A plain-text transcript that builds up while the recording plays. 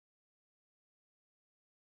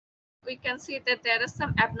we can see that there are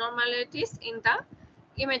some abnormalities in the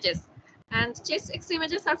images. And chest X-ray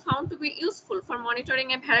images are found to be useful for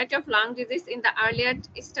monitoring a variety of lung disease in the earlier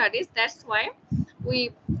studies. That's why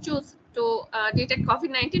we choose to detect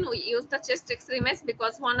COVID-19. We use the chest X-ray image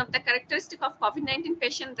because one of the characteristics of COVID-19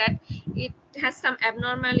 patient that it has some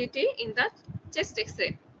abnormality in the chest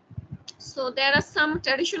X-ray. So there are some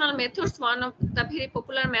traditional methods. One of the very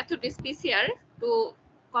popular method is PCR to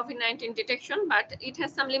COVID-19 detection, but it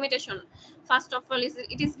has some limitation. First of all,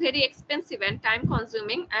 it is very expensive and time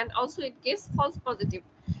consuming, and also it gives false positive.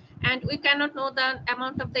 And we cannot know the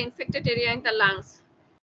amount of the infected area in the lungs.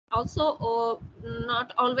 Also,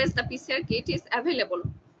 not always the PCR kit is available.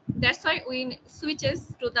 That's why we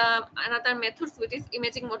switches to the another methods, which is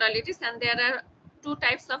imaging modalities, and there are two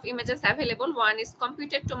types of images available. One is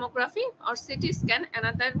computed tomography or CT scan.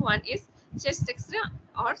 Another one is chest X-ray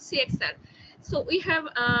or CXR. So we have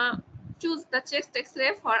choose the chest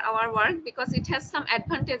X-ray for our work because it has some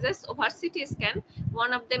advantages over CT scan.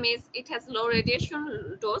 One of them is it has low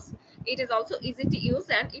radiation dose. It is also easy to use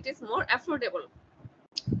and it is more affordable.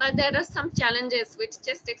 But there are some challenges with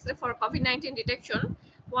chest X-ray for COVID-19 detection.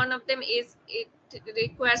 One of them is it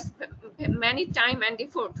requires many time and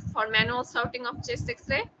effort for manual sorting of chest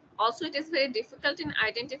X-ray. Also, it is very difficult in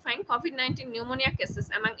identifying COVID-19 pneumonia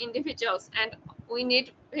cases among individuals, and we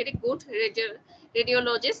need very good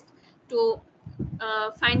radiologists to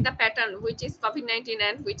find the pattern which is COVID-19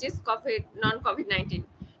 and which is non-COVID-19.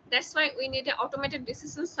 That's why we need an automated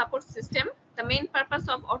decision support system. The main purpose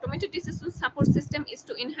of automated decision support system is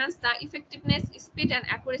to enhance the effectiveness, speed, and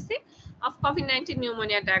accuracy of COVID-19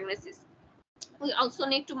 pneumonia diagnosis. We also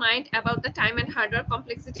need to mind about the time and hardware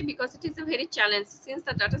complexity because it is a very challenge since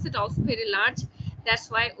the data set also very large. That's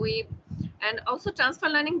why we, and also transfer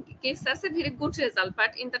learning gives us a very good result,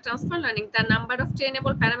 but in the transfer learning the number of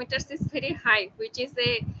trainable parameters is very high, which is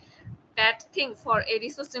a bad thing for a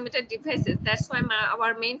resource limited devices. That's why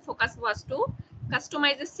our main focus was to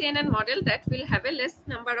customize a CNN model that will have a less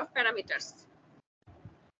number of parameters.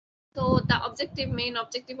 So the main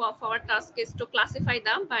objective of our task is to classify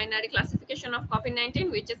the binary classification of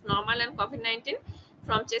COVID-19, which is normal and COVID-19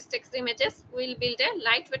 from chest X images. We'll build a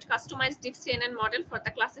lightweight customized deep CNN model for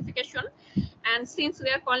the classification. And since we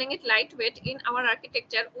are calling it lightweight, in our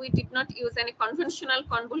architecture, we did not use any conventional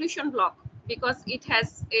convolution block because it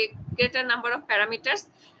has a greater number of parameters.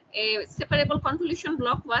 A separable convolution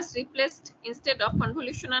block was replaced instead of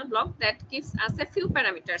convolutional block that gives us a few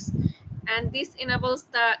parameters. And this enables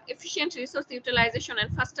the efficient resource utilization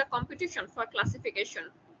and faster computation for classification.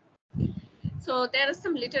 So there are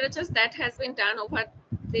some literatures that has been done over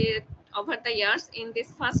the years. In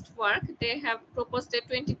this first work, they have proposed a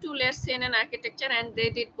 22-layer CNN architecture, and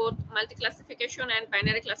they did both multi-classification and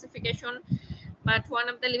binary classification. But one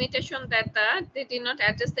of the limitations that they did not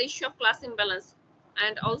address the issue of class imbalance,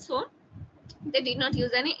 and also they did not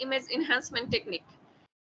use any image enhancement technique.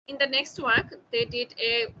 In the next work, they did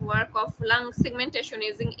a work of lung segmentation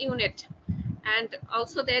using UNET, and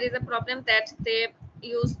also there is a problem that they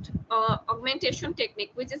used augmentation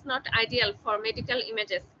technique, which is not ideal for medical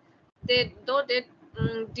images. They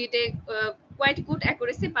did a quite good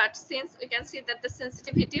accuracy, but since we can see that the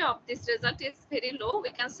sensitivity of this result is very low, we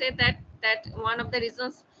can say that one of the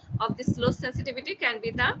reasons of this low sensitivity can be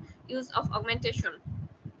the use of augmentation.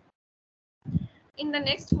 In the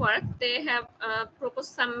next work, they have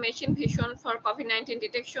proposed some machine vision for COVID-19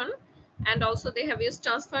 detection, and also they have used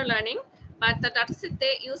transfer learning, but the dataset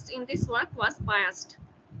they used in this work was biased.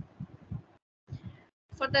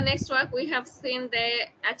 For the next work, we have seen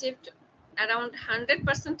they achieved around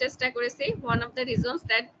 100% test accuracy. One of the reasons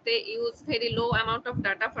that they use very low amount of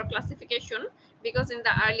data for classification, because in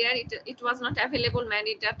the earlier it was not available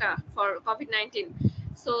many data for COVID-19.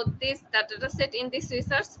 So the data set in this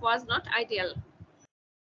research was not ideal.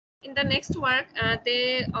 In the next work,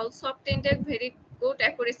 they also obtained a very good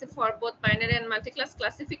accuracy for both binary and multi-class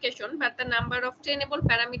classification, but the number of trainable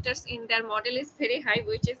parameters in their model is very high,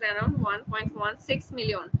 which is around 1.16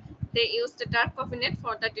 million. They used the dark coordinate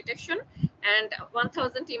for the detection, and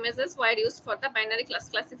 1000 images were used for the binary class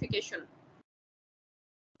classification.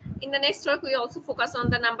 In the next work, we also focus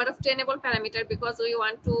on the number of trainable parameter because we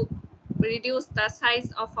want to reduce the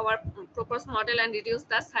size of our proposed model and reduce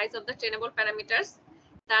the size of the trainable parameters.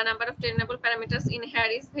 The number of trainable parameters in here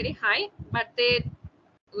is very high, but they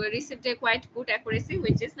received a quite good accuracy,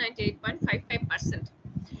 which is 98.55%.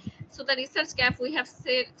 So the research gap we have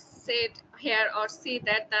said here, or see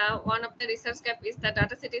that one of the research gap is the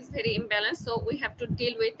dataset is very imbalanced, so we have to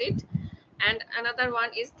deal with it. And another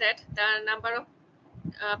one is that the number of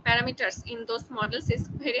parameters in those models is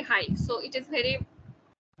very high, so it is very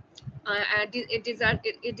a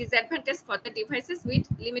disadvantage for the devices with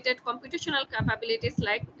limited computational capabilities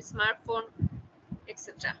like smartphone,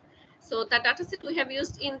 etc. So the dataset we have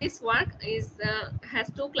used in this work is has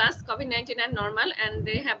two class, COVID-19 and normal, and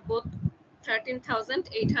they have both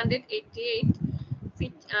 13,888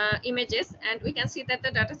 images, and we can see that the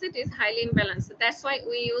dataset is highly imbalanced. That's why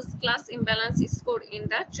we use class imbalance score in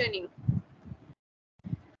the training.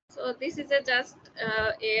 So this is just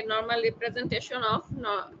a normal representation of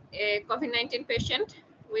a COVID-19 patient,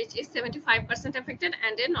 which is 75% affected,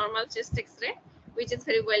 and a normal chest X-ray, which is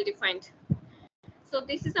very well defined. So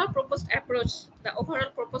this is our proposed approach, the overall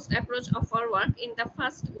proposed approach of our work. In the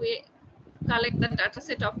first, we collect the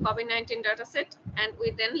dataset of COVID-19 dataset, and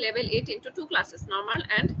we then label it into two classes, normal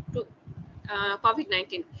and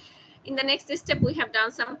COVID-19. In the next step, we have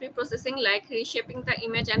done some pre-processing like reshaping the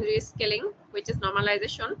image and rescaling, which is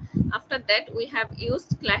normalization. After that, we have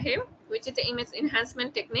used CLAHE, which is the image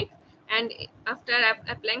enhancement technique. And after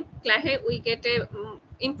applying CLAHE, we get a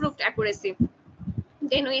improved accuracy.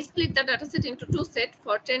 Then we split the dataset into two sets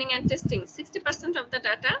for training and testing. 60% of the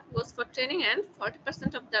data goes for training and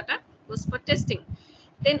 40% of data goes for testing.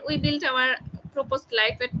 Then we built our proposed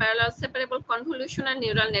lightweight parallel separable convolutional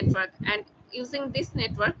neural network, and using this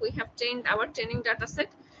network we have trained our training dataset,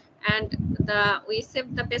 and we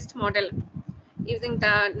saved the best model using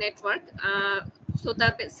the network. So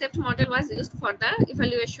the saved model was used for the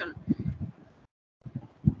evaluation.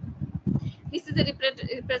 This is a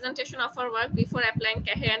representation of our work before applying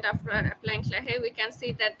CLAHE and after applying CLAHE. We can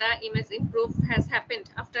see that the image improve has happened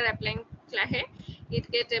after applying CLAHE.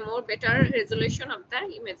 It gets a more better resolution of the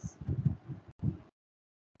image.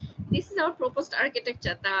 This is our proposed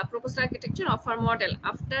architecture, the proposed architecture of our model.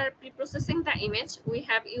 After pre-processing the image, we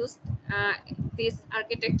have used this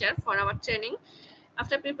architecture for our training.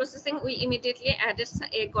 After pre-processing, we immediately added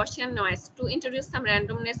a Gaussian noise to introduce some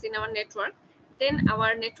randomness in our network. Then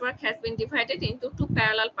our network has been divided into two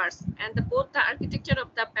parallel parts, and both the architecture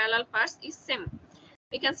of the parallel parts is same.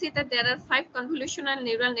 We can see that there are 5 convolutional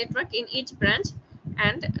neural network in each branch,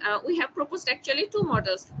 and we have proposed actually two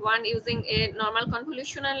models, one using a normal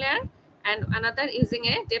convolutional layer and another using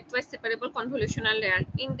a depth-wise separable convolutional layer.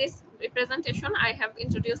 In this representation, I have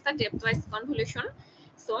introduced the depth-wise convolution.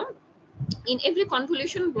 So in every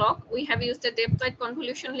convolution block, we have used a depth-wise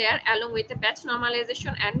convolution layer along with a batch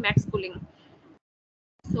normalization and max pooling.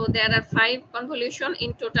 So there are 5 convolution,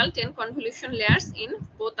 in total 10 convolution layers in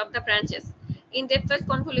both of the branches. In depth-wise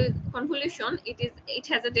convolution, it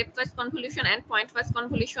has a depth-wise convolution and point-wise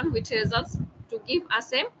convolution, which results to give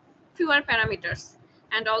us a fewer parameters,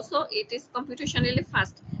 and also it is computationally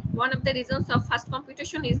fast. One of the reasons of fast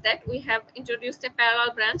computation is that we have introduced a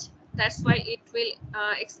parallel branch. That's why it will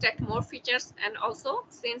extract more features, and also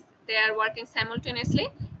since they are working simultaneously,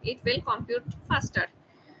 it will compute faster.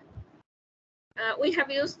 We have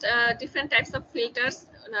used different types of filters.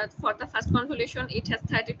 For the first convolution, it has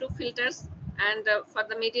 32 filters, and for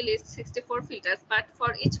the middle is 64 filters, but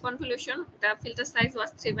for each convolution the filter size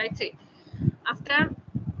was 3 by 3. After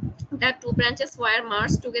that, two branches were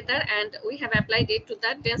merged together, and we have applied it to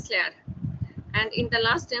the dense layer, and in the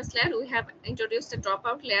last dense layer we have introduced a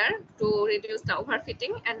dropout layer to reduce the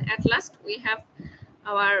overfitting, and at last we have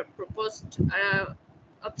our proposed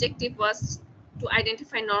objective was to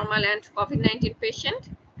identify normal and COVID-19 patient,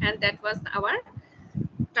 and that was our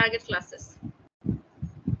target classes.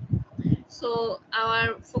 So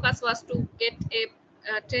our focus was to get a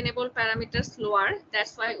trainable parameters lower.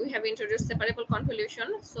 That's why we have introduced separable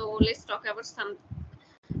convolution. So let's talk about some.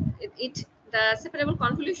 The separable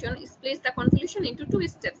convolution splits the convolution into two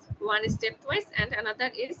steps. One is depth-wise and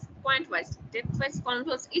another is point-wise. Depth-wise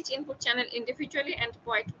convolves each input channel individually, and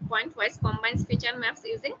point-wise combines feature maps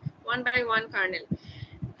using 1-by-1 kernel.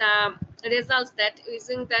 The results that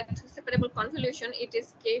using that separable convolution, it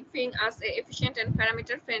is giving us a efficient and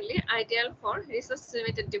parameter-friendly, ideal for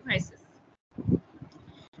resource-limited devices.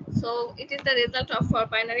 So it is the result of our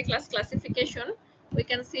binary class classification. We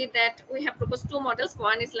can see that we have proposed two models.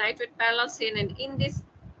 One is lightweight parallel CNN. In this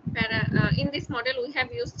model, we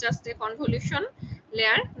have used just a convolution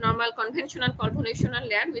layer, normal conventional convolutional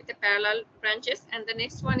layer with the parallel branches, and the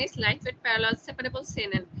next one is lightweight parallel separable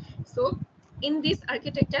CNN. So in this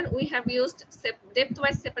architecture, we have used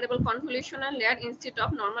depth-wise separable convolutional layer instead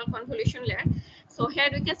of normal convolution layer. So here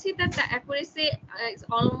we can see that the accuracy is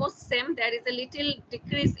almost same. There is a little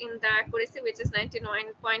decrease in the accuracy, which is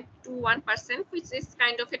 99.21%, which is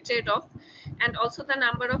kind of a trade-off. And also the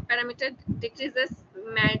number of parameters decreases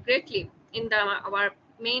greatly in our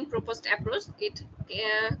main proposed approach. It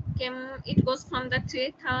goes from the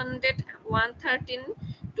 3,113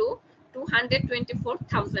 to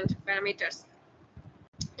 224,000 parameters.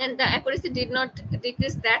 and the accuracy did not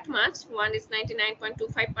decrease that much. One is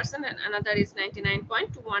 99.25% and another is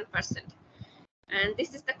 99.1%. And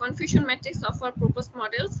this is the confusion matrix of our proposed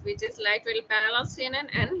models, which is light well parallel CNN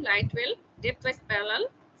and light well depth-wise parallel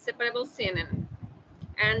separable CNN.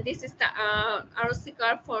 And this is the ROC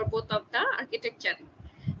curve for both of the architecture.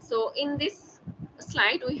 So in this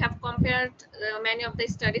slide, we have compared many of the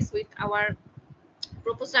studies with our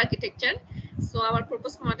proposed architecture. So our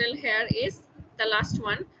proposed model here is the last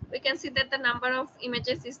one. We can see that the number of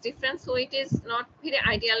images is different, so it is not very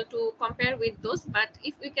ideal to compare with those. But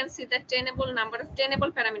if we can see the trainable number of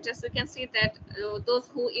trainable parameters, we can see that those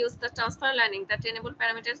who use the transfer learning, the trainable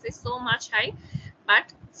parameters is so much high.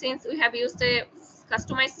 But since we have used a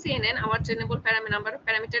customized CNN, our trainable number of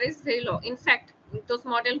parameter is very low. In fact, those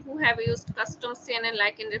models who have used custom CNN,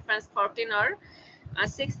 like in reference 14 or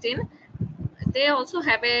 16, they also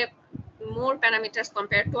have a more parameters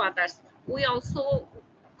compared to others. We also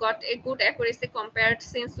got a good accuracy compared,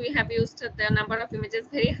 since we have used the number of images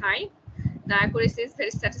very high. The accuracy is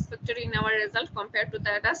very satisfactory in our result compared to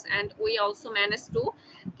the others, and we also managed to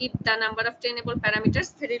keep the number of trainable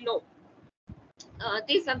parameters very low.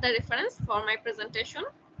 These are the reference for my presentation.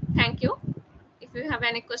 Thank you. If you have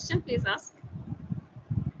any question, please ask.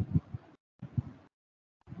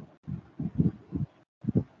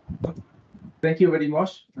 Thank you very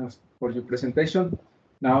much for your presentation.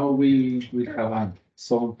 Now we will have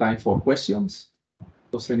some time for questions.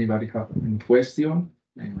 Does anybody have any question?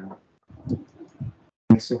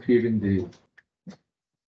 Also here in the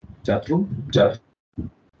chat room.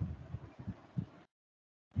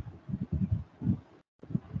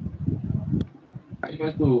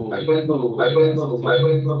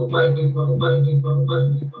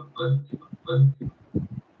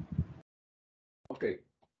 Okay.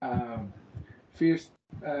 First,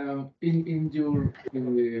 in your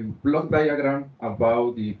block diagram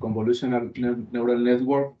about the convolutional neural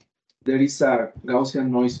network, there is a Gaussian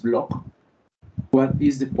noise block. What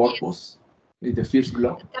is the purpose? Yes. The first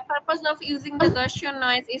block? The purpose of using the Gaussian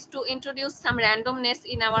noise is to introduce some randomness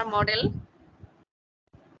in our model.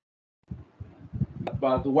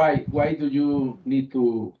 But why do you need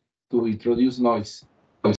to introduce noise?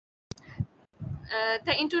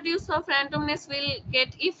 The introduce of randomness will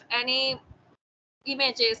get if any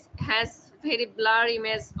images has very blur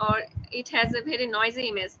image or it has a very noisy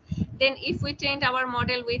image. Then if we trained our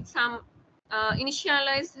model with some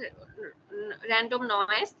initialized random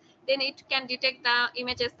noise, then it can detect the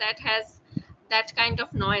images that has that kind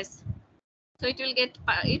of noise. So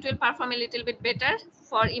it will perform a little bit better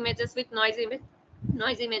for images with noisy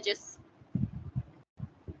images.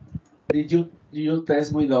 Did you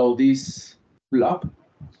test without this block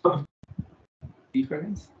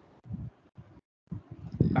difference?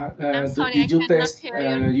 I'm sorry, did you test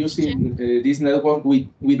using this network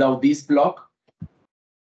without this block?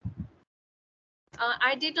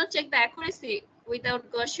 I did not check the accuracy without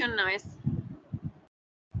Gaussian noise.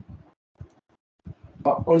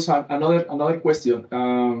 Also, another question.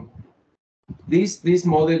 This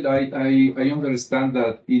model, I understand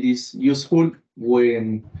that it is useful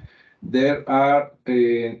when there are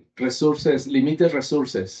limited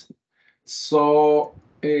resources. So,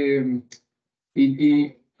 in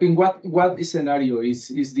what scenario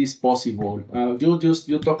is this possible?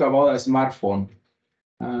 You talk about a smartphone.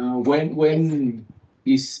 When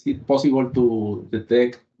is it possible to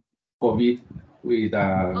detect COVID with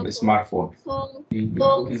a smartphone? So, in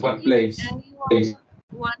what place?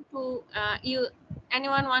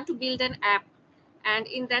 Anyone want to build an app, and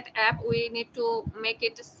in that app we need to make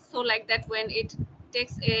it so like that when it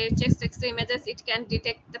takes a chest X-ray images, it can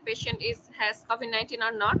detect the patient has COVID-19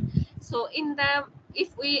 or not. So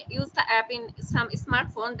if we use the app in some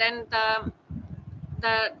smartphone, then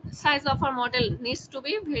the size of our model needs to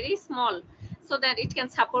be very small so that it can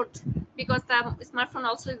support, because the smartphone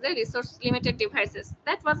also is a resource limited devices.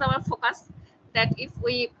 That was our focus, that if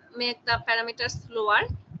we make the parameters lower,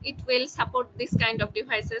 it will support this kind of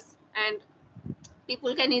devices, and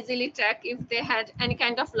people can easily track if they had any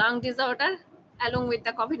kind of lung disorder along with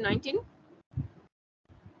the COVID-19.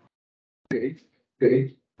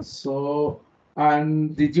 Okay. So,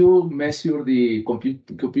 and did you measure the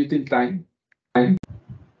computing time? Can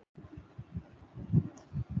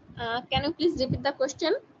you please repeat the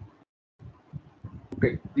question?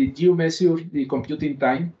 Okay. Did you measure the computing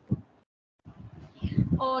time?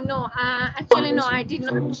 Oh no, actually no, I did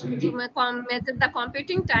not measure the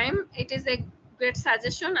computing time. It is a great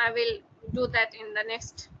suggestion. I will do that in the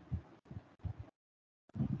next.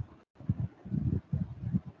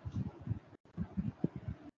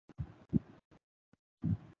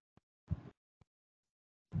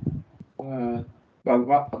 But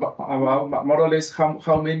about more or less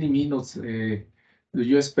how many minutes do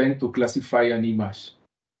you spend to classify an image?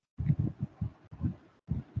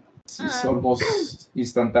 It's almost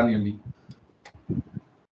instantaneously.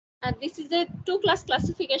 This is a two-class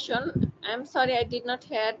classification. I'm sorry, I did not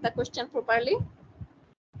hear the question properly.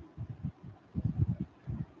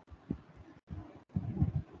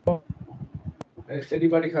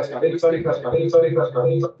 Anybody has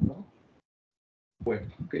well,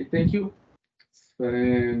 okay, thank you.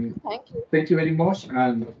 Thank you. Thank you very much.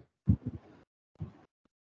 And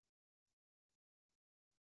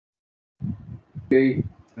okay,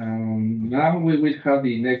 now we will have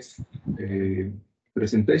the next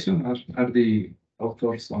presentation. Are the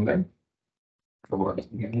authors online?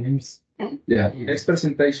 Yeah, next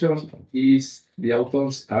presentation is the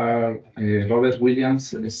authors are Robert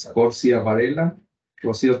Williams, Scorcia Varela,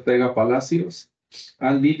 Rocío Ortega Palacios,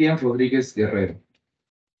 and Lilian Rodriguez Guerrero.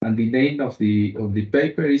 And the name of the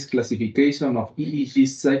paper is Classification of EEG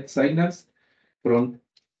Signals from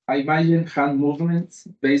Imagined Hand Movements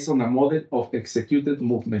based on a model of executed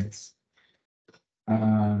movements.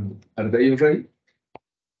 Are they ready?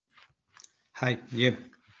 Hi, yeah.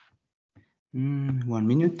 1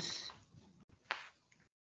 minute.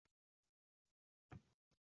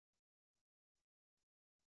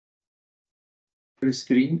 Your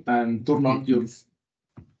screen and turn on your.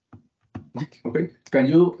 Okay, can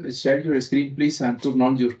you share your screen, please, and turn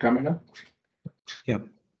on your camera? Yep.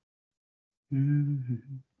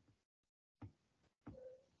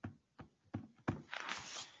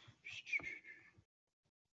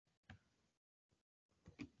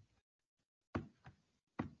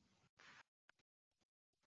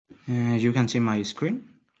 You can see my screen.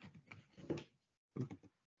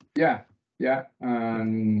 Yeah, yeah.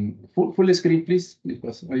 Full screen, please,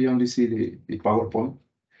 because I only see the PowerPoint.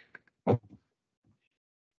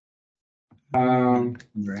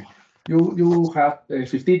 Right. You have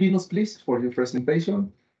 15 minutes, please, for your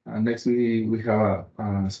presentation. And next we have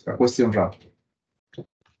a question round.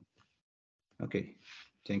 Okay,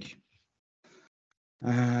 thank you.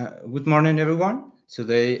 Good morning, everyone.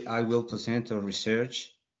 Today I will present a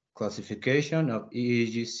research classification of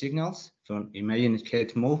EEG signals from imagined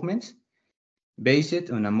head movements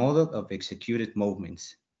based on a model of executed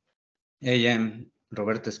movements. I am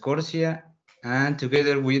Roberto Scorcia, and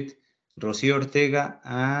together with Rocío Ortega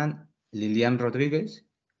and Lilian Rodriguez,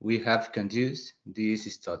 we have conducted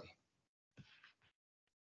this study.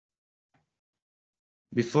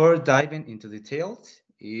 Before diving into details,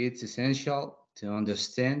 it's essential to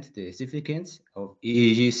understand the significance of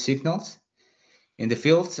EEG signals in the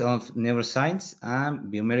fields of neuroscience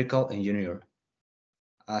and biomedical engineering.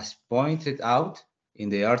 As pointed out in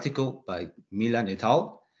the article by Milan et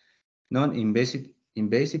al., non-invasive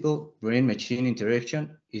brain-machine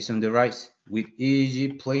interaction is on the rise, with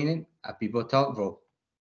EEG playing a pivotal role.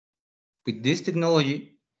 With this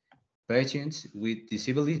technology, patients with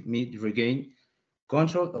disability may regain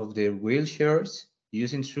control of their wheelchairs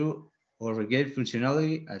using through or regain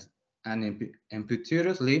functionality as an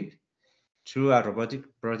amputated limb through a robotic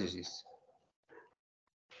prosthesis.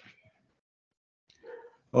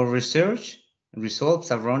 Our research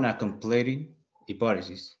resolves around a completing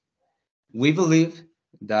hypothesis. We believe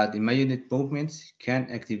that imagined movements can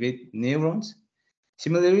activate neurons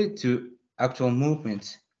similarly to actual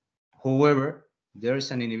movements. However, there is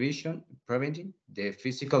an inhibition preventing the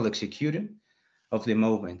physical execution of the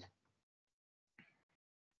movement.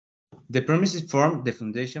 The premises form the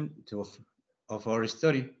foundation of our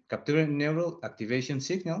study, capturing neural activation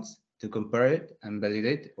signals to compare it and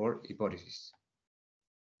validate our hypothesis.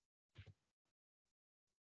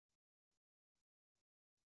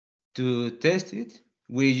 To test it,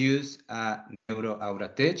 we use a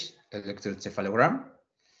neuroaura-tech electroencephalogram,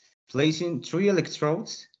 placing 3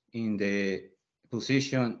 electrodes in the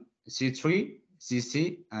position C3,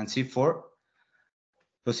 CC, and C4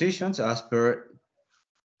 positions as per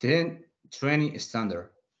 10-20 standard.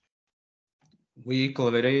 We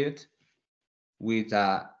collaborated with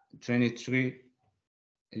a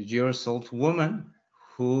 23-year-old woman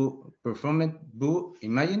who performed both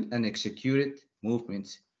imagined and executed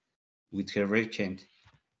movements with her right hand,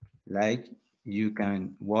 like you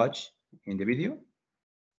can watch in the video.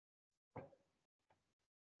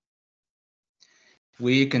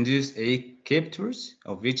 We conducted 8 captures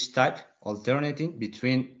of each type, alternating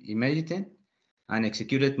between imagined and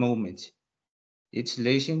executed movements, each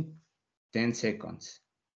lasting 10 seconds.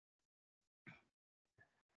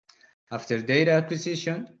 After data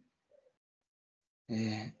acquisition,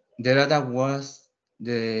 the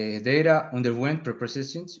data underwent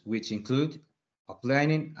preprocessing, which include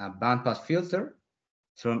applying a bandpass filter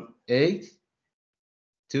from 8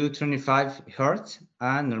 to 25 Hz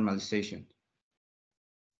and normalization.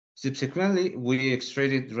 Subsequently, we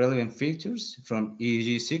extracted relevant features from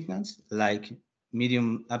EEG signals like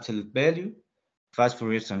medium absolute value, fast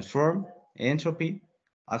Fourier transform, entropy,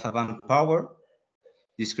 alpha band power,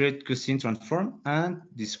 discrete cosine transform, and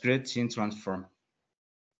discrete sine transform.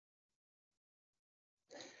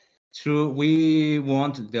 True, we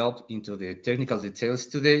won't delve into the technical details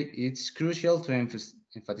today. It's crucial to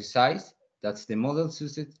emphasize that the model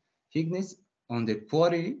suited thickness on the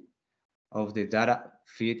quality of the data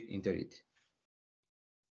feed into it.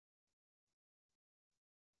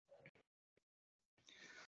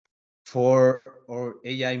 For our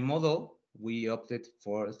AI model, we opted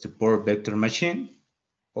for support vector machine,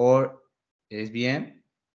 or SVM,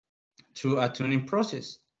 through a tuning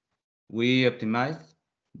process. We optimized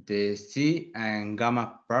the C and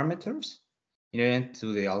gamma parameters inherent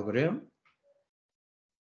to the algorithm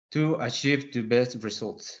to achieve the best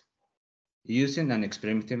results using an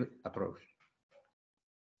experimental approach.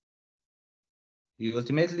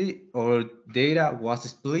 Ultimately, our data was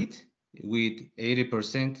split with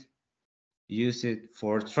 80% used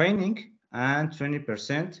for training and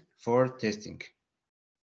 20% for testing.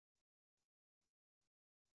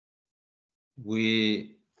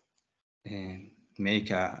 We make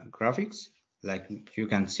graphics like you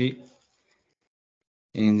can see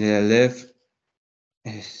in the left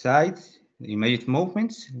side, image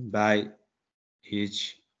movements by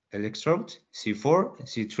each electrode, C4,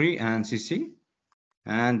 C3, and CC,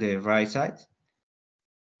 and the right side,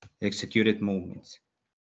 executed movements.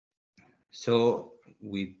 So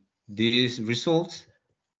with these results,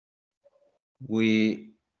 we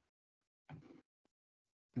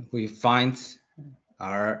find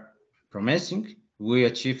are promising. We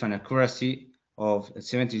achieve an accuracy of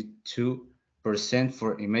 72%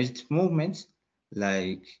 for image movements,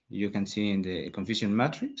 like you can see in the confusion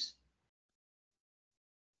matrix.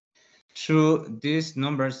 True, these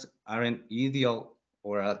numbers aren't ideal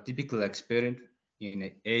or a typical experiment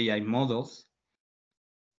in AI models.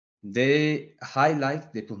 They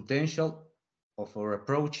highlight the potential of our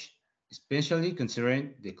approach, especially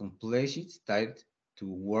considering the complexities tied to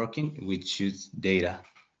working with huge data.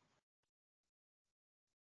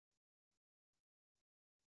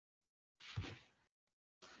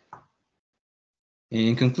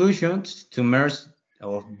 In conclusion, to merge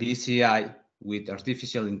our BCI with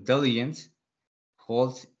artificial intelligence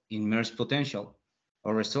holds immense potential.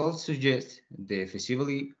 Our results suggest the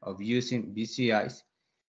feasibility of using BCIs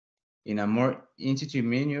in a more intuitive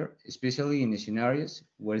manner, especially in scenarios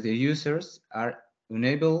where the users are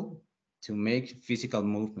unable to make physical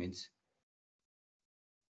movements.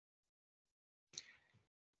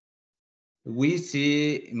 We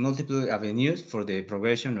see multiple avenues for the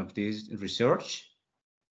progression of this research.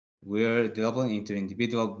 We're delving into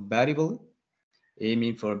individual variable,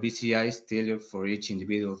 aiming for BCIs tailored for each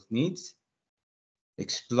individual's needs,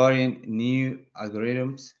 exploring new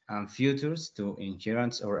algorithms and features to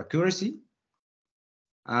enhance our accuracy,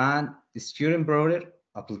 and exploring broader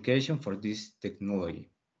application for this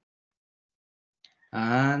technology.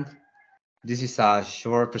 And this is a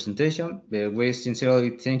short presentation, but we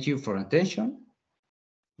sincerely thank you for attention.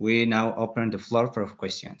 We now open the floor for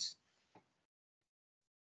questions.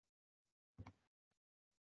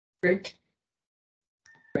 Great.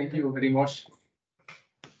 Thank you very much.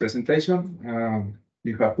 Presentation.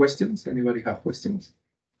 You have questions? Anybody have questions?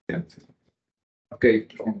 Yeah. Okay.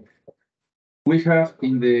 We have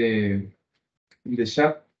in the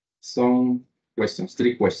chat some questions,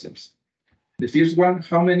 3 questions. The first one,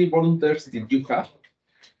 how many volunteers did you have?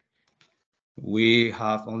 We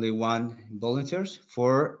have only 1 volunteers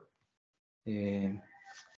for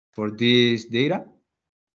this data.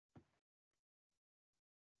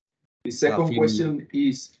 The second question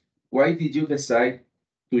is, why did you decide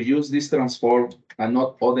to use this transform and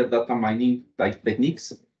not other data mining type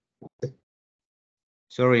techniques?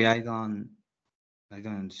 Sorry, I don't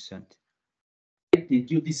understand. Why did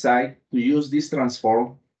you decide to use this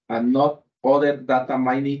transform and not other data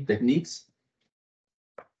mining techniques?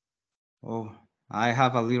 Oh, I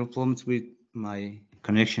have a little problems with my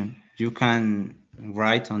connection. You can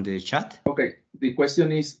write on the chat. Okay, the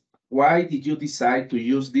question is, why did you decide to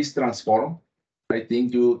use this transform? I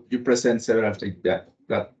think you present several things that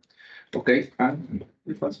okay, and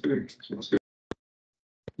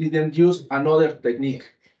didn't use another technique.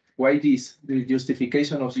 Why this? The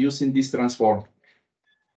justification of using this transform.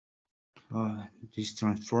 This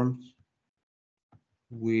transforms,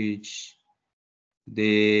 which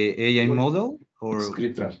the AI model or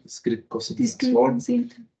discrete cosine transform.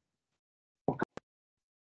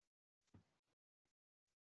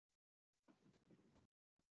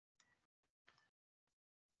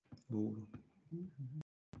 Okay.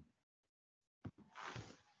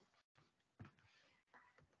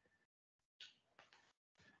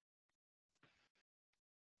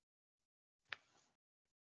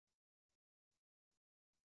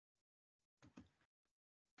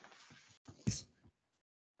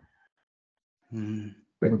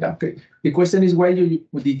 The question is, why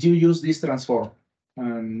did you use this transform?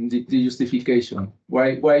 The justification.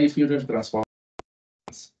 Why Fourier transform?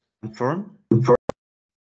 Transform?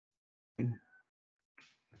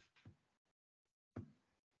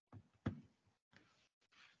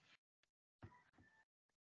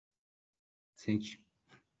 Thank you.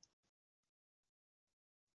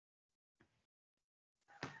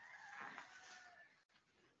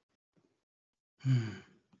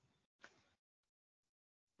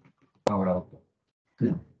 Ahora.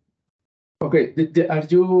 Okay, are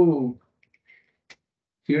you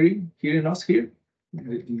hearing us here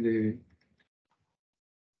in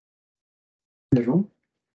the room?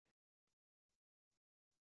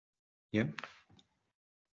 Yeah.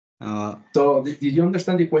 So did you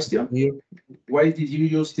understand the question? Yeah. Why did you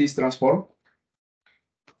use this transform?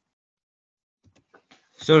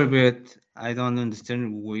 Sorry, but I don't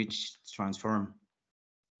understand which transform.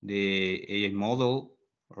 The AI model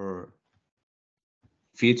or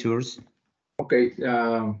features. Okay.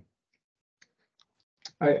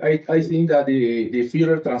 I think that the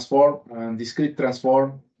Fourier transform and discrete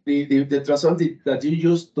transform, the transform that you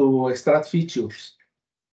use to extract features.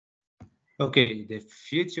 Okay, the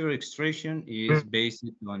feature extraction is based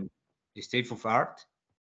on the state of art.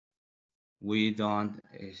 We don't,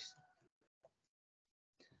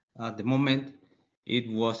 at the moment, it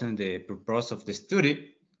wasn't the purpose of the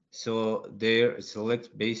study, so they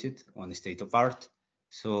select based on the state of art.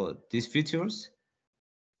 So these features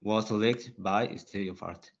was selected by state of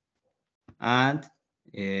art. And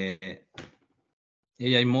AI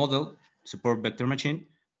model support vector machine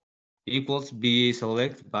equals be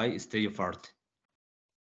selected by state of art.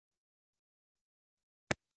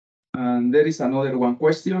 And there is another one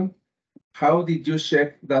question. How did you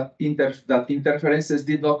check that interferences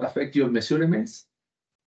did not affect your measurements?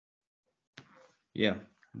 Yeah,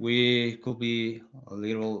 we could be a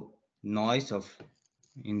little noise of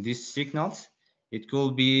in these signals. It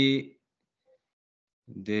could be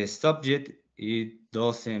the subject, it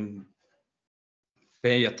doesn't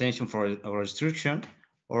pay attention for a restriction,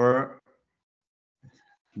 or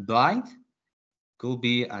blind could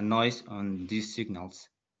be a noise on these signals,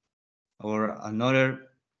 or another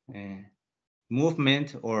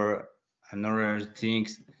movement or another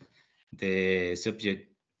things the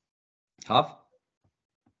subject have.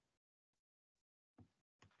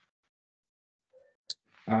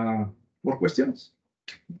 More questions?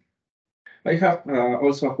 I have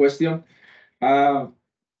also a question. There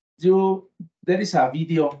is a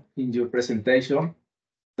video in your presentation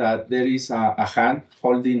that there is a hand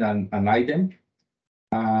holding an item,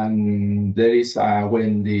 and there is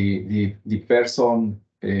when the person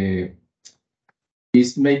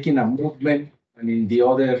is making a movement, and in the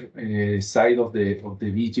other side of the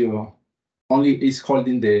video only is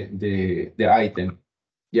holding the item.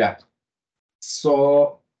 Yeah.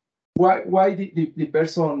 So why the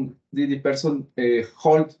person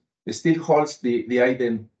still holds the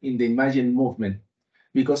item in the imagined movement?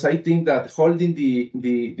 Because I think that holding the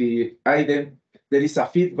item, there is a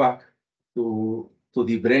feedback to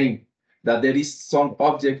the brain that there is some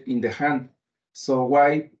object in the hand. So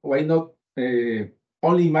why not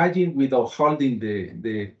only imagine without holding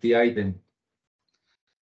the item?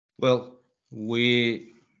 Well,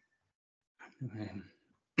 we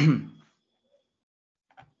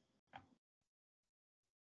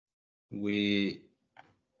we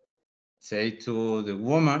say to the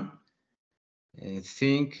woman,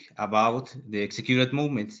 think about the executed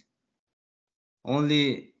movements.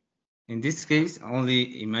 Only in this case,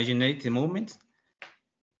 only imagine the movement.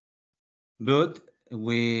 But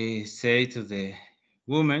we say to the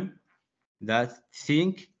woman that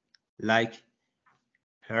think like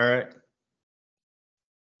her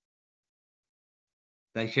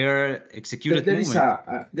executed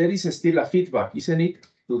movement. There is still a feedback, isn't it,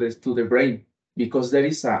 to the brain, because there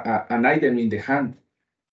is an item in the hand,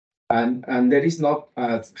 and there is not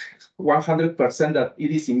 100% that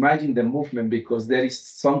it is imagining the movement because there is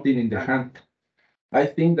something in the hand. I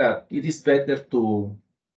think that it is better to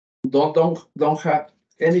don't have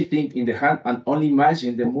anything in the hand and only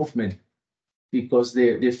imagine the movement, because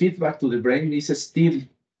the feedback to the brain is still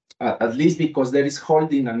at least because there is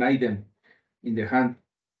holding an item in the hand.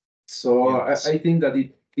 So Yes. I think that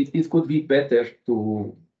it could be better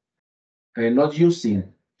to not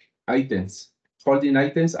using items. holding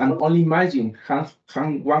items and only imagine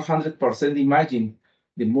 100% imagine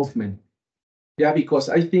the movement. Yeah, because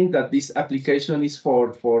I think that this application is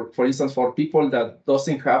for instance, for people that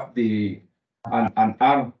doesn't have an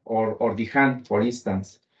arm or the hand, for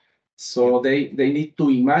instance. So they need to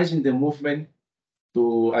imagine the movement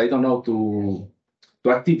to, I don't know, to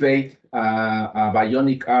activate a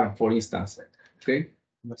bionic arm, for instance. Okay.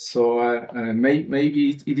 So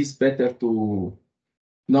maybe it is better to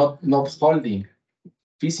not holding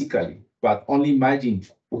physically, but only imagine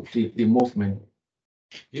the movement.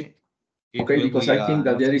 Yeah. Okay, because I think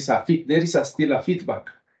that there is still a feedback,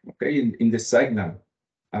 okay, in the signal,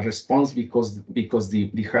 a response because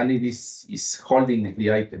the hand is holding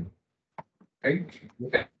the item. Okay.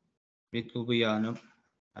 It will be a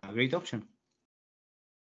great option.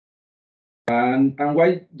 And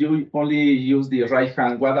why do you only use the right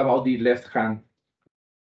hand? What about the left hand?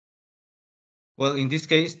 Well, in this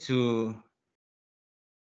case,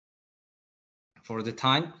 for the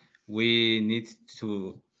time, we need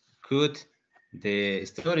to cut the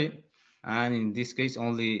story, and in this case,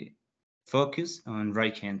 only focus on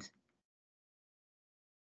right hand.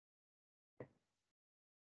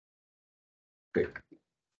 Okay.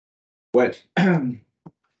 Well,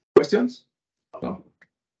 questions? No.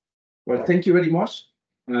 Well, thank you very much.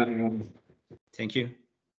 Thank you.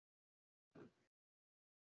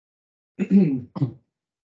 Thank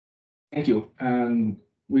you. And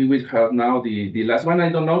we will have now the last one. I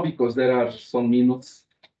don't know because there are some minutes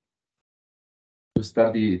to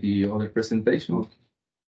start the other presentation.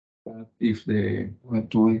 But if the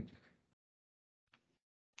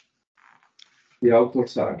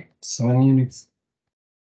authors are 7 units.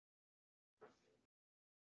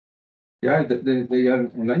 yeah, they are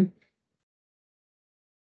online.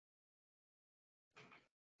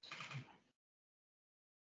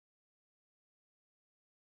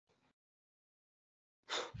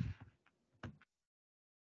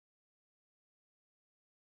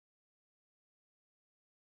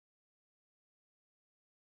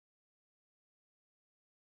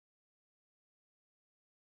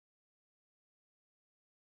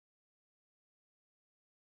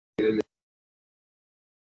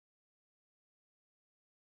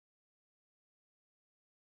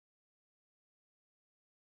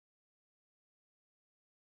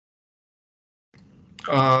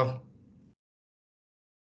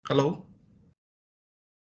 Hello.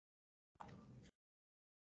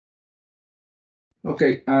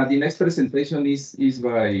 Okay, the next presentation is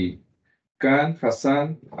by Khan,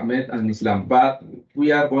 Hassan, Ahmed, and Islam. But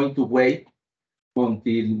we are going to wait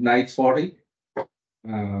until 9:40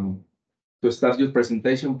 to start your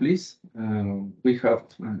presentation, please. We have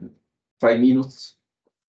 5 minutes,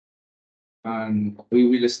 and we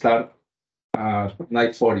will start at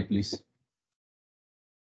 9:40, please.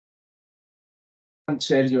 And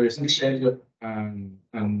share your screen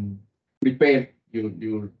and prepare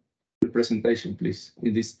your presentation, please.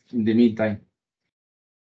 In the meantime.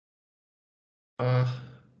 Am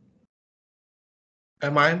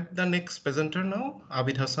I the next presenter now,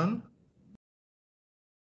 Abid Hassan?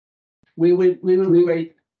 We will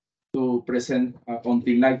wait to present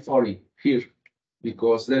until 9:40 here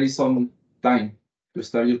because there is some time to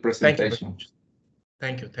start your presentation.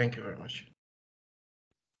 Thank you. Thank you very much.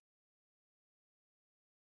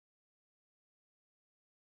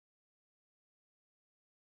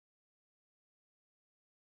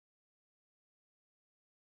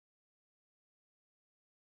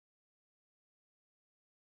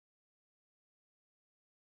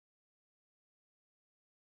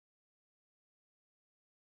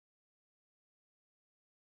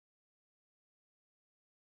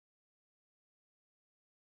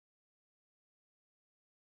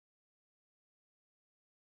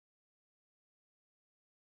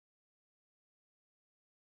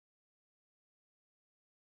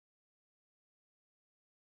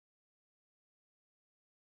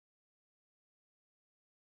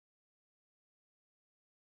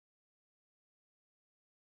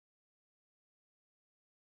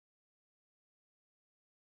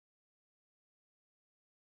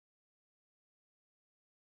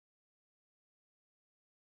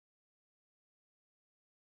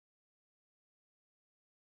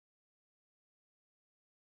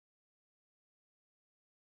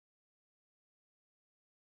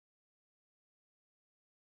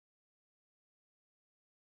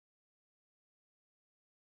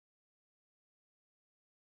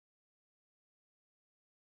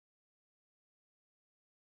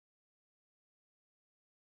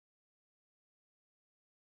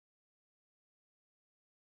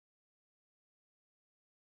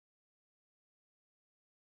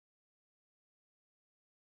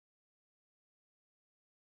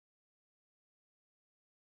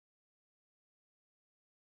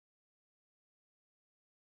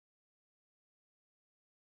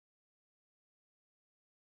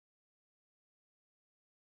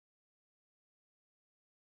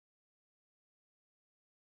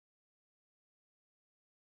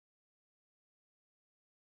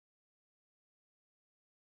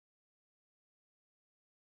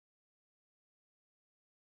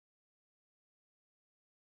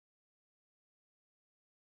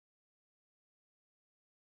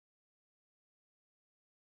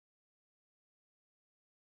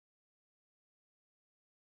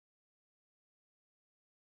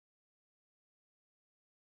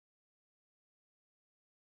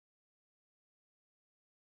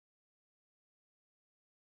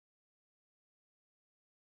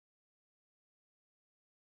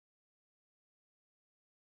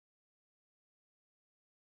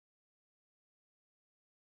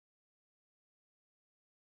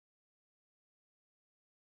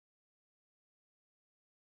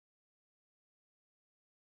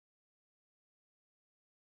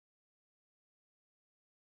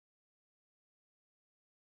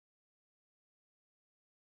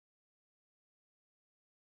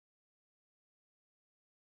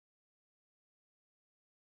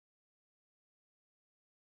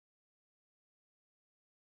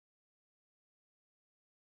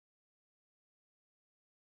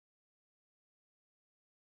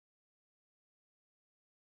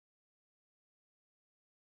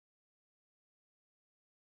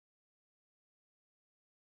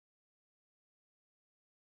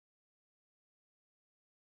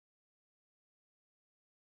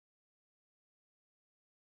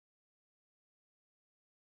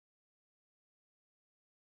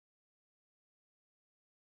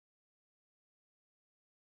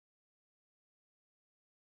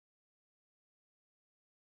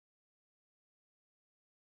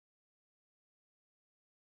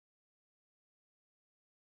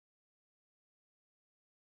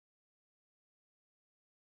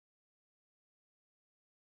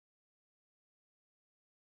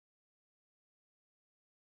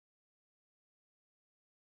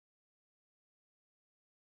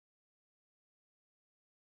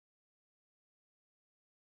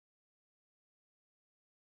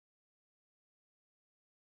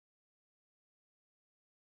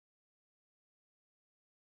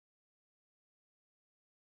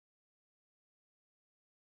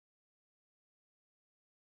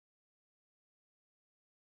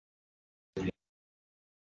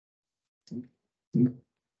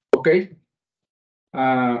 Okay.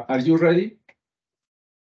 Are you ready?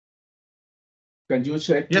 Can you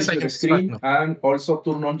check Yes, I your can start screen now. and also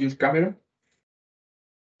turn on your camera?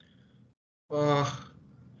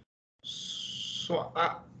 So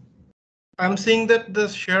I'm seeing that the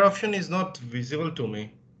share option is not visible to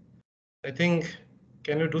me. I think,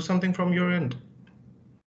 can you do something from your end?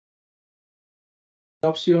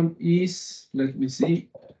 Option is, let me see,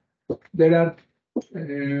 there are,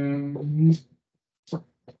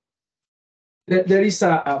 there is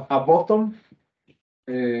a button,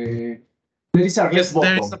 there is a red Yes,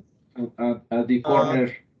 there is button at the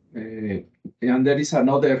corner, and there is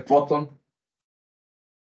another button.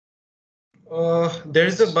 There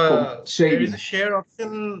is a Shading. share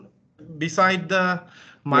option beside the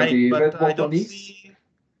Where mic, the red but I button don't is. see.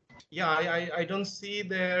 Yeah, I don't see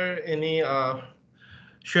there any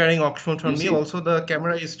sharing option from You me. see? Also, the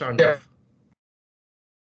camera is turned off.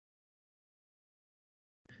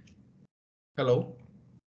 Hello.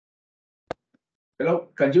 Hello,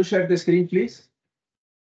 can you share the screen, please?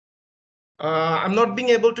 I'm not being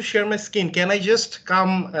able to share my screen. Can I just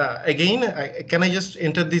come again? Can I just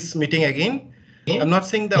enter this meeting again? I'm not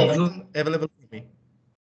seeing the option available for me.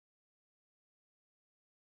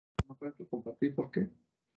 No puedo compartir, ¿por qué?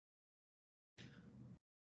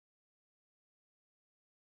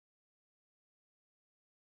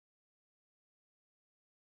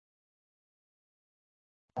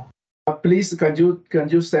 Please, can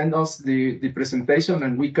you send us the presentation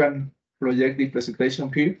and we can project the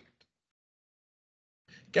presentation here?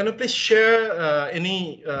 Can you please share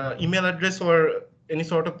any email address or any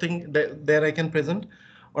sort of thing that I can present,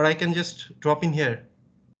 or I can just drop in here?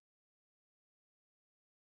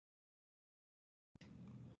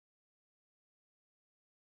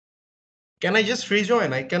 Can I just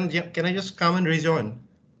rejoin? Can I just come and rejoin?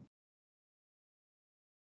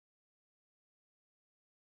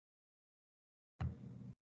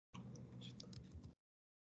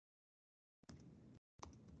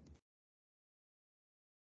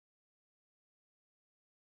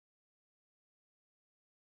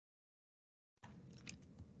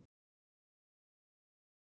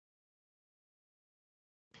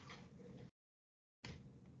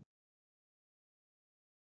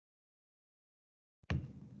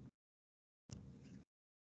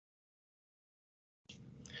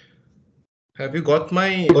 Have you got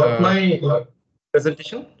my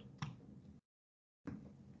presentation?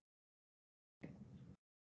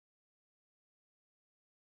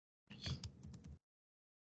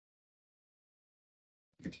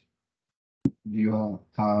 You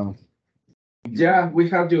have. Yeah, we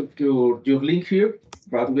have your link here,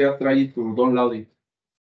 but we are trying to download it.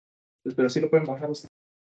 Pero sí lo pueden bajar ustedes.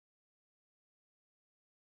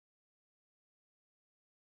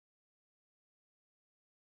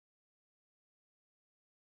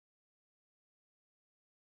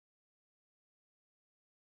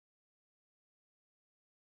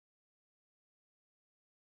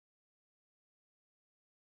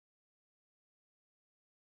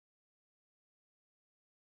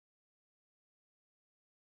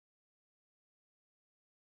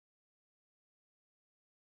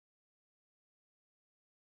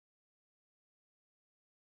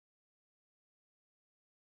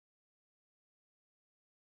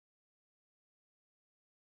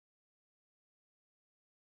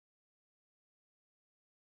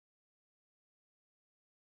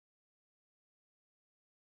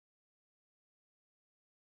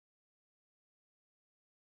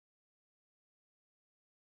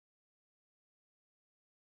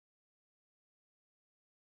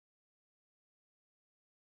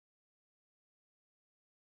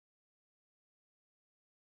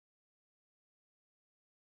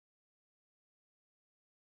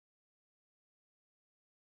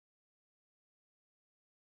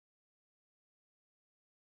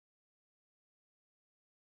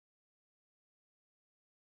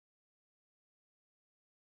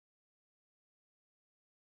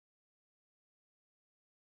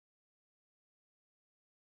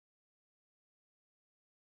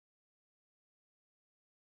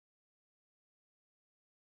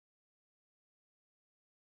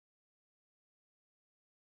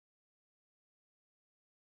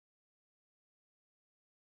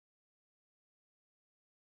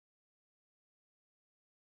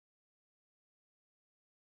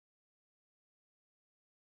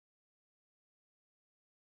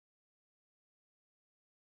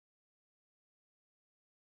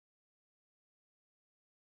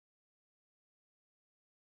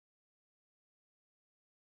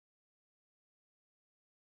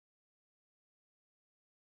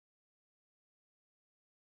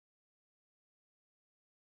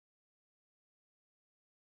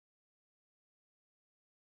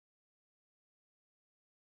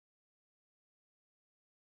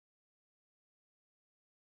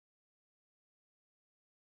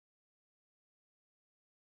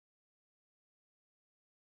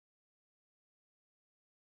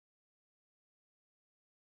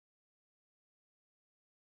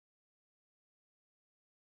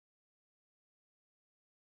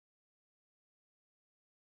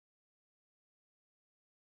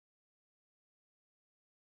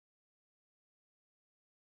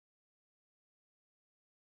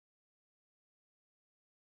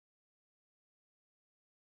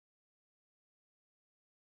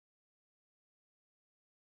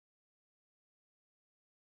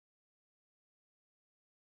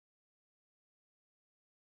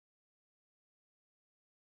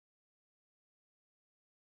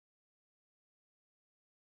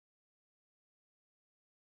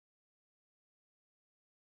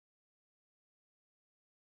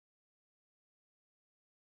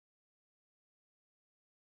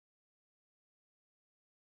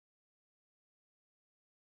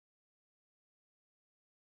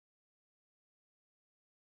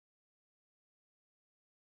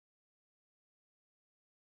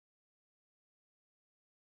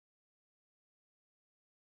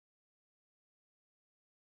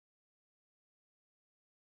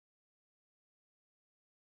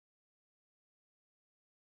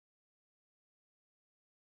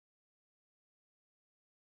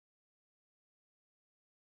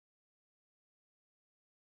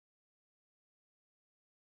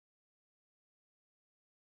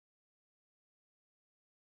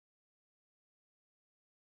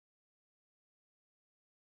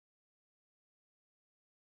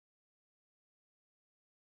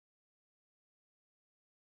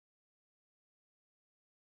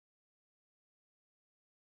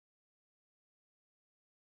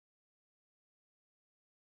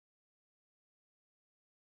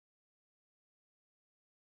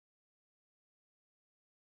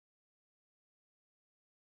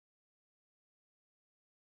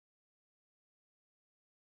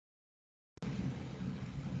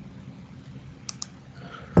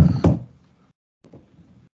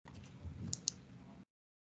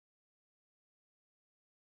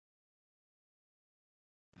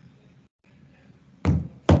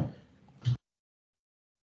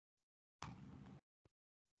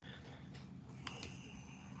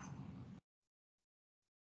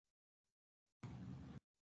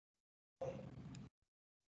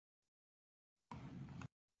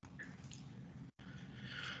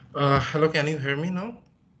 Hello, can you hear me now?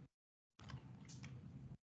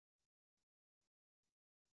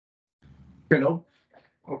 Hello.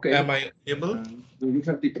 Okay. Am I able? Do you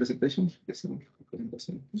have the presentation? Yes.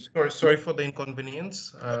 Sorry for the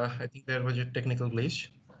inconvenience. I think there was a technical glitch.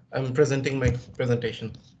 I'm presenting my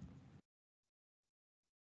presentation.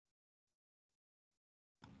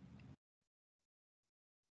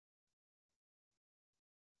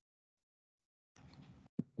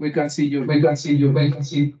 We can see you. We can see you. We can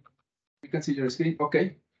see. We can see your screen.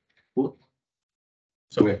 Okay. Good.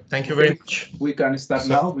 So thank you very much. We can start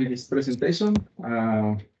now with this presentation.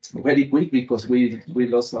 Very quick because we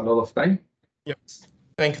lost a lot of time. Yeah.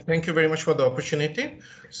 Thank you very much for the opportunity.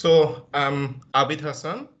 So I'm Abid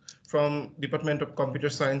Hassan from Department of Computer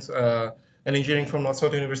Science and Engineering from North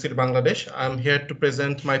South University, Bangladesh. I'm here to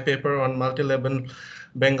present my paper on multi-level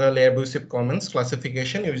Bengali abusive comments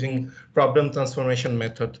classification using problem transformation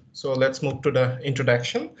method. So let's move to the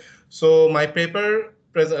introduction. So my paper,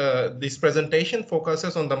 this presentation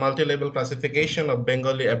focuses on the multi-level classification of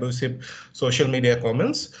Bengali abusive social media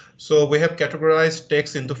comments. So we have categorized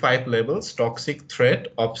text into 5 levels: toxic, threat,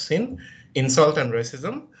 obscene, insult, and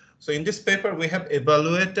racism. So in this paper, we have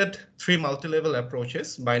evaluated 3 multi-level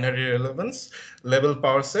approaches: binary relevance, level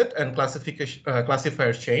power set, and classification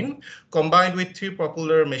classifier chain, combined with 3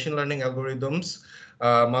 popular machine learning algorithms: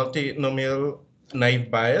 multinomial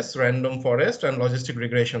naive bayes, random forest, and logistic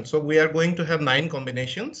regression. So we are going to have 9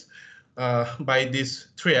 combinations by these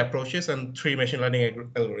 3 approaches and 3 machine learning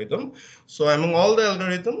algorithm. So among all the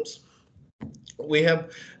algorithms, we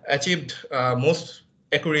have achieved most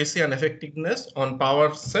accuracy and effectiveness on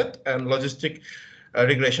power set and logistic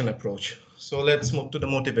regression approach. So let's move to the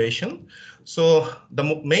motivation. So the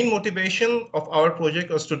main motivation of our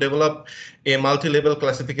project was to develop a multi-level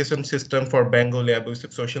classification system for Bengali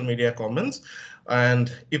abusive social media comments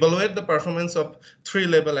and evaluate the performance of 3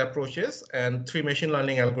 level approaches and 3 machine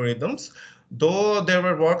learning algorithms. Though there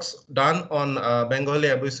were works done on Bengali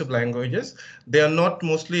abusive languages, they are not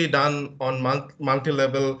mostly done on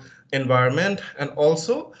multi-level environment, and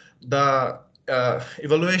also the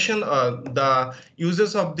evaluation, the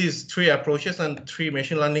uses of these 3 approaches and 3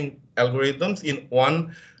 machine learning algorithms in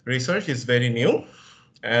one research is very new.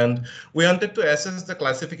 And we wanted to assess the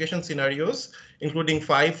classification scenarios, including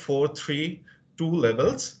 5, 4, 3, 2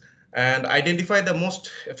 levels, and identify the most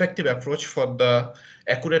effective approach for the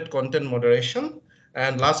accurate content moderation.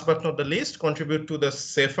 And last but not the least, contribute to the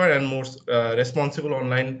safer and more responsible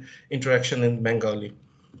online interaction in Bengali.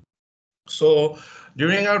 So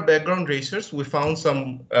during our background research, we found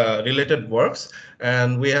some related works,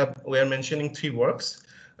 and we are mentioning 3 works.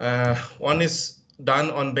 One is done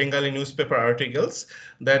on Bengali newspaper articles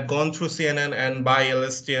that gone through CNN and by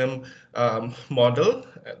LSTM model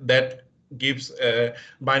that gives a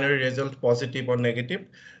binary result, positive or negative.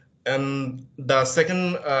 And the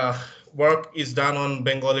second work is done on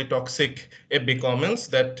Bengali toxic FB comments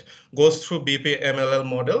that goes through BPMLL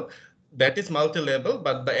model that is multi-level,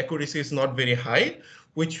 but the accuracy is not very high,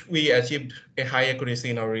 which we achieved a high accuracy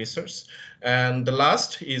in our research. And the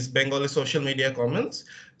last is Bengali social media comments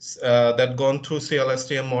that gone through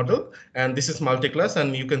CLSTM model, and this is multi-class,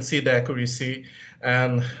 and you can see the accuracy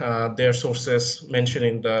and their sources mentioned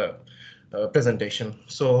in the presentation.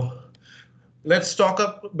 So let's talk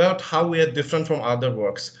about how we are different from other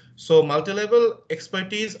works. So multi-level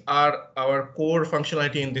expertise are our core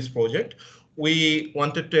functionality in this project. We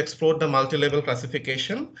wanted to explore the multi-level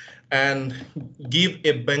classification and give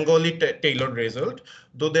a Bengali tailored result,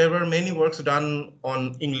 though there were many works done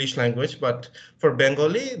on English language, but for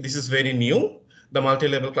Bengali, this is very new, the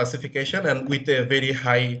multi-level classification, and with a very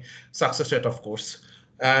high success rate, of course.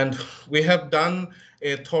 And we have done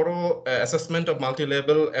a thorough assessment of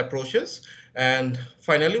multi-level approaches. And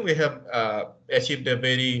finally, we have achieved a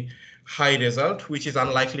very high result, which is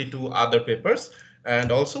unlikely to other papers.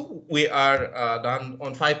 And also, we are done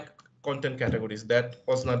on 5 content categories that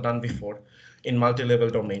was not done before in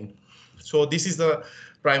multi-level domain. So this is the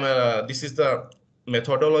this is the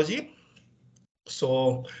methodology.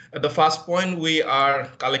 So at the first point, we are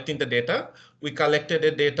collecting the data. We collected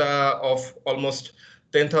a data of almost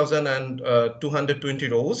 10,220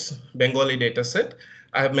 rows, Bengali data set.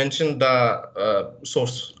 I have mentioned the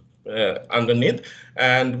source underneath,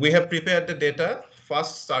 and we have prepared the data.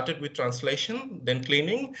 First started with translation, then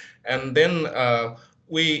cleaning, and then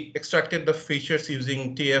we extracted the features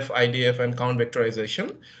using TF, IDF, and count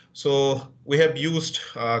vectorization. So we have used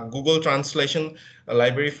Google Translation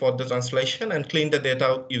library for the translation and cleaned the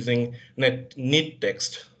data using neat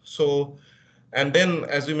text. So And then,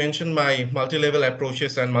 as we mentioned, my multi-level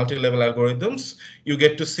approaches and multi-level algorithms, you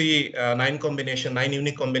get to see 9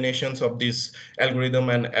 unique combinations of these algorithm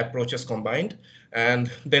and approaches combined. And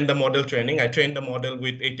then the model training, I trained the model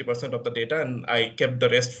with 80% of the data and I kept the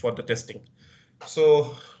rest for the testing.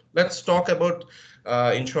 So let's talk about,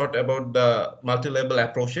 in short, about the multi-level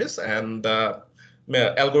approaches and the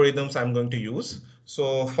algorithms I'm going to use.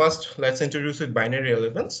 So first, let's introduce with binary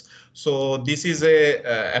relevance. So this is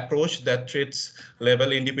a approach that treats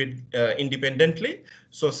level independently.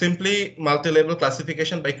 So simply multi-level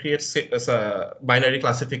classification by creates a binary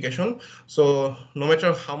classification. So no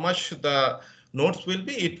matter how much the nodes will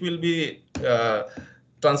be, it will be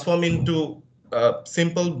transformed into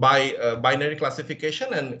simple binary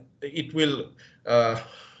classification, and it will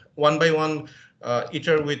one by one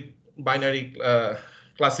iterate with binary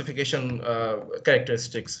classification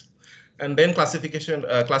characteristics. And then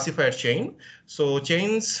classifier chain. So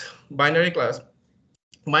chains binary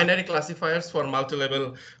classifiers for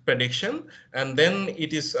multi-level prediction, and then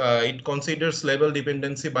it considers level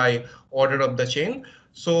dependency by order of the chain.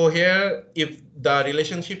 So here, if the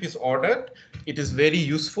relationship is ordered, it is very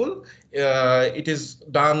useful. It is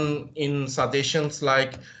done in suggestions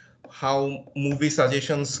like how movie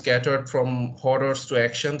suggestions scattered from horrors to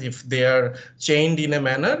action. If they are chained in a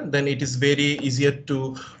manner, then it is very easier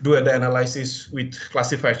to do the analysis with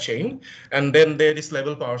classifier chain. And then there is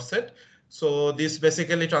level power set. So this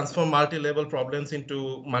basically transform multi-level problems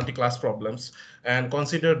into multi-class problems and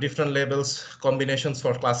consider different levels combinations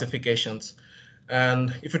for classifications.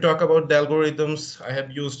 And if you talk about the algorithms, I have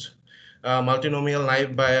used multinomial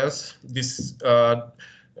naive Bayes. This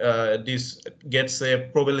gets a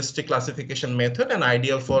probabilistic classification method and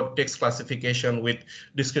ideal for text classification with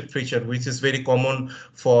discrete feature, which is very common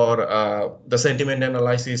for the sentiment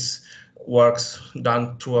analysis works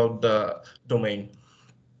done throughout the domain.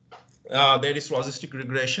 There is logistic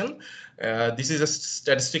regression. This is a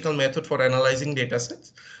statistical method for analyzing data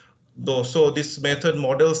sets. So this method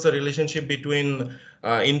models the relationship between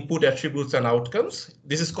input attributes and outcomes.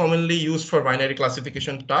 This is commonly used for binary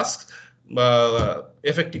classification tasks,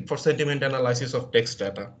 effective for sentiment analysis of text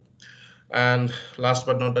data. And last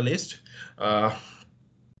but not the least,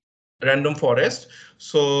 random forest.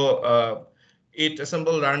 So it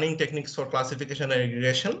assembles learning techniques for classification and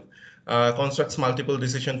regression, constructs multiple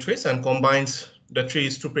decision trees, and combines the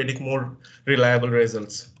trees to predict more reliable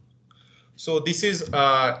results. So this is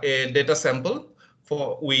a data sample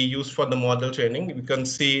we use for the model training. We can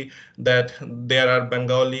see that there are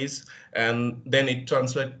Bengalis, and then it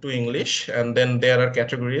translates to English, and then there are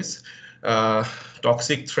categories: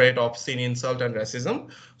 toxic, threat, obscene, insult, and racism.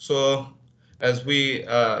 So as we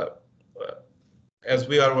are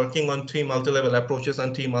working on 3 multi-level approaches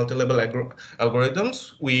and 3 multi-level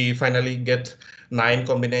algorithms, we finally get 9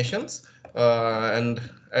 combinations. And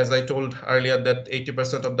as I told earlier, that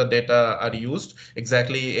 80% of the data are used.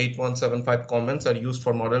 Exactly 8175 comments are used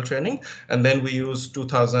for model training. And then we use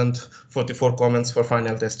 2044 comments for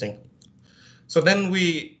final testing. So then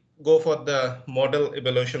we go for the model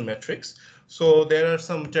evaluation metrics. So there are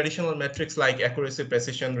some traditional metrics like accuracy,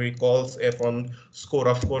 precision, recalls, F1 score,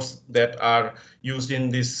 of course, that are used in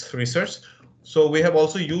this research. So we have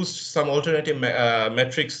also used some alternative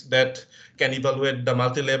metrics that can evaluate the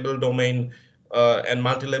multi-level domain and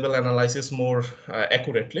multi-level analysis more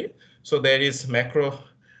accurately. So there is macro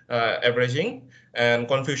averaging and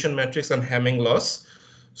confusion metrics and Hamming loss.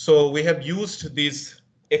 So we have used this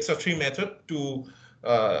extra tree method to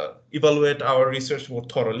evaluate our research more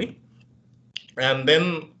thoroughly. And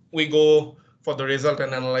then we go for the result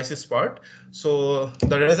and analysis part. So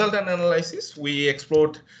the result and analysis, we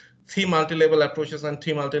explored 3 multi-level approaches and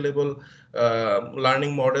 3 multi-level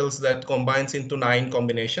learning models that combines into 9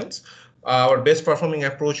 combinations. Our best performing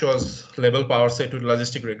approach was level power set with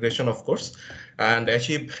logistic regression, of course, and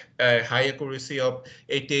achieved a high accuracy of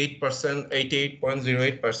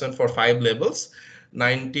 88.08% for 5 levels,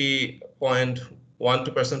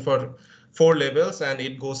 90.12% for 4 levels, and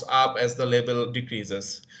it goes up as the level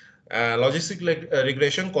decreases. Logistic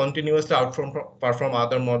regression continuously outperform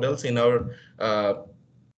other models in our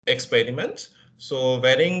experiments. So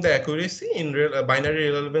varying the accuracy in binary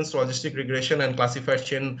relevance logistic regression and classifier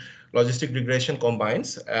chain logistic regression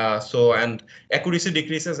combines. And accuracy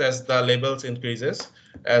decreases as the labels increases,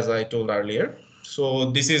 as I told earlier. So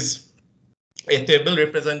this is a table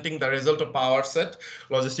representing the result of power set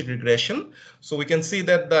logistic regression. So we can see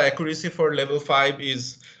that the accuracy for level 5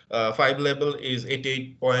 is 5 level is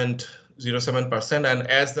 88.07%, and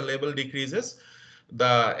as the level decreases,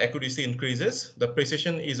 the accuracy increases. The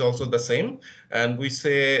precision is also the same, and we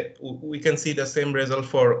can see the same result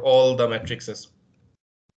for all the matrices.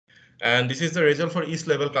 And this is the result for each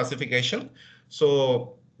level classification.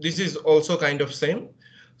 So this is also kind of same.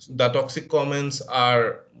 The toxic comments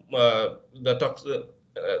are the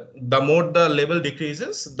more the level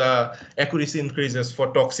decreases, the accuracy increases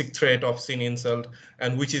for toxic threat, obscene insult,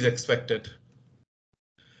 and which is expected.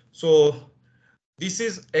 So this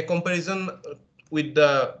is a comparison with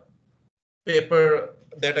the paper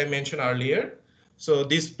that I mentioned earlier. So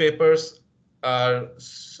these papers are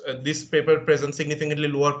this paper presents significantly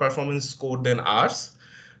lower performance score than ours,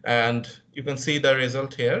 and you can see the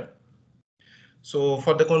result here. So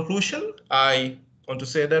for the conclusion, I want to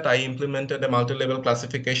say that I implemented a multi-level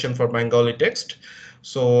classification for Bengali text.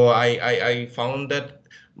 So I found that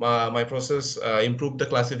my process improved the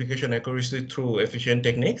classification accuracy through efficient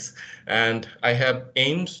techniques, and I have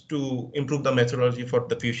aims to improve the methodology for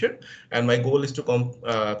the future. And my goal is to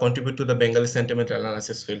contribute to the Bengali sentiment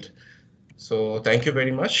analysis field. So thank you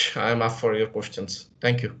very much. I'm up for your questions.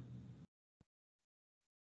 Thank you.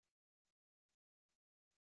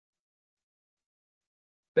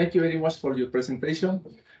 Thank you very much for your presentation.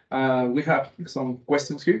 We have some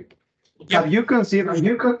questions here. Yeah. Have you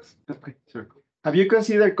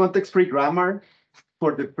considered context-free grammar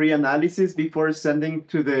for the pre-analysis before sending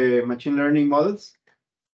to the machine learning models?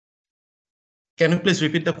 Can you please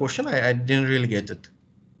repeat the question? I didn't really get it.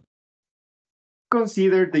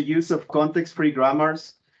 Consider the use of context-free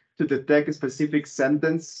grammars to detect a specific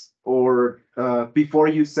sentence or before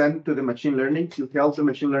you send to the machine learning to help the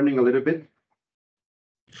machine learning a little bit?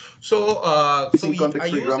 So, I use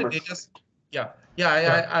grammar. a data.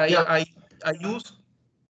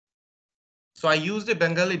 I used a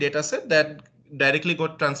Bengali dataset that directly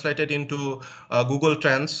got translated into Google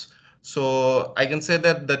Trans. So I can say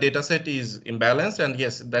that the dataset is imbalanced, and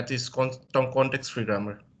yes, that is context-free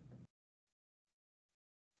grammar.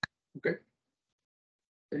 Okay.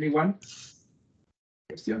 Anyone?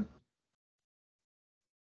 Question?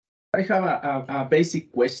 I have a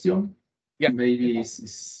basic question. Yeah. Maybe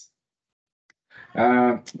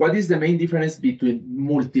what is the main difference between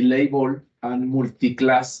multi-label and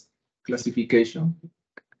multi-class classification?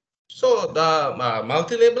 So the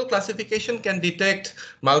multi-label classification can detect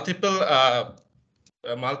multiple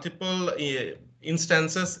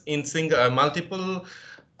instances in single multiple.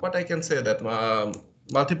 What I can say that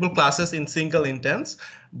multiple classes in single instance,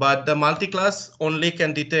 but the multi-class only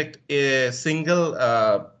can detect a single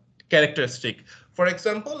characteristic. For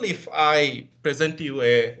example, if I present you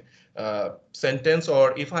a sentence,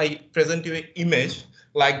 or if I present you an image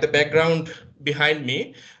like the background behind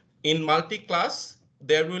me, in multi-class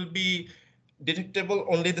there will be detectable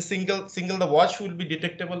only the single the watch will be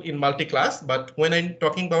detectable in multi-class. But when I'm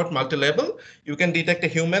talking about multi-label, you can detect a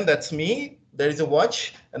human, that's me, there is a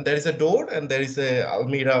watch, and there is a door, and there is a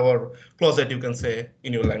almirah or closet, you can say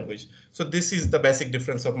in your language. So this is the basic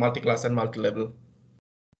difference of multi-class and multi-label.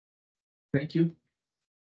 Thank you.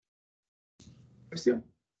 Question?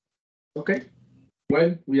 Okay.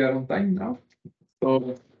 Well, we are on time now.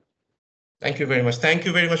 So thank you very much. Thank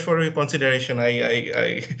you very much for your consideration.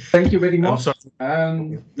 Thank you very much.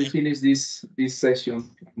 And we finish this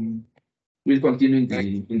session. We'll continue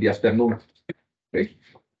in the afternoon. Okay.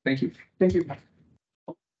 Thank you. Thank you.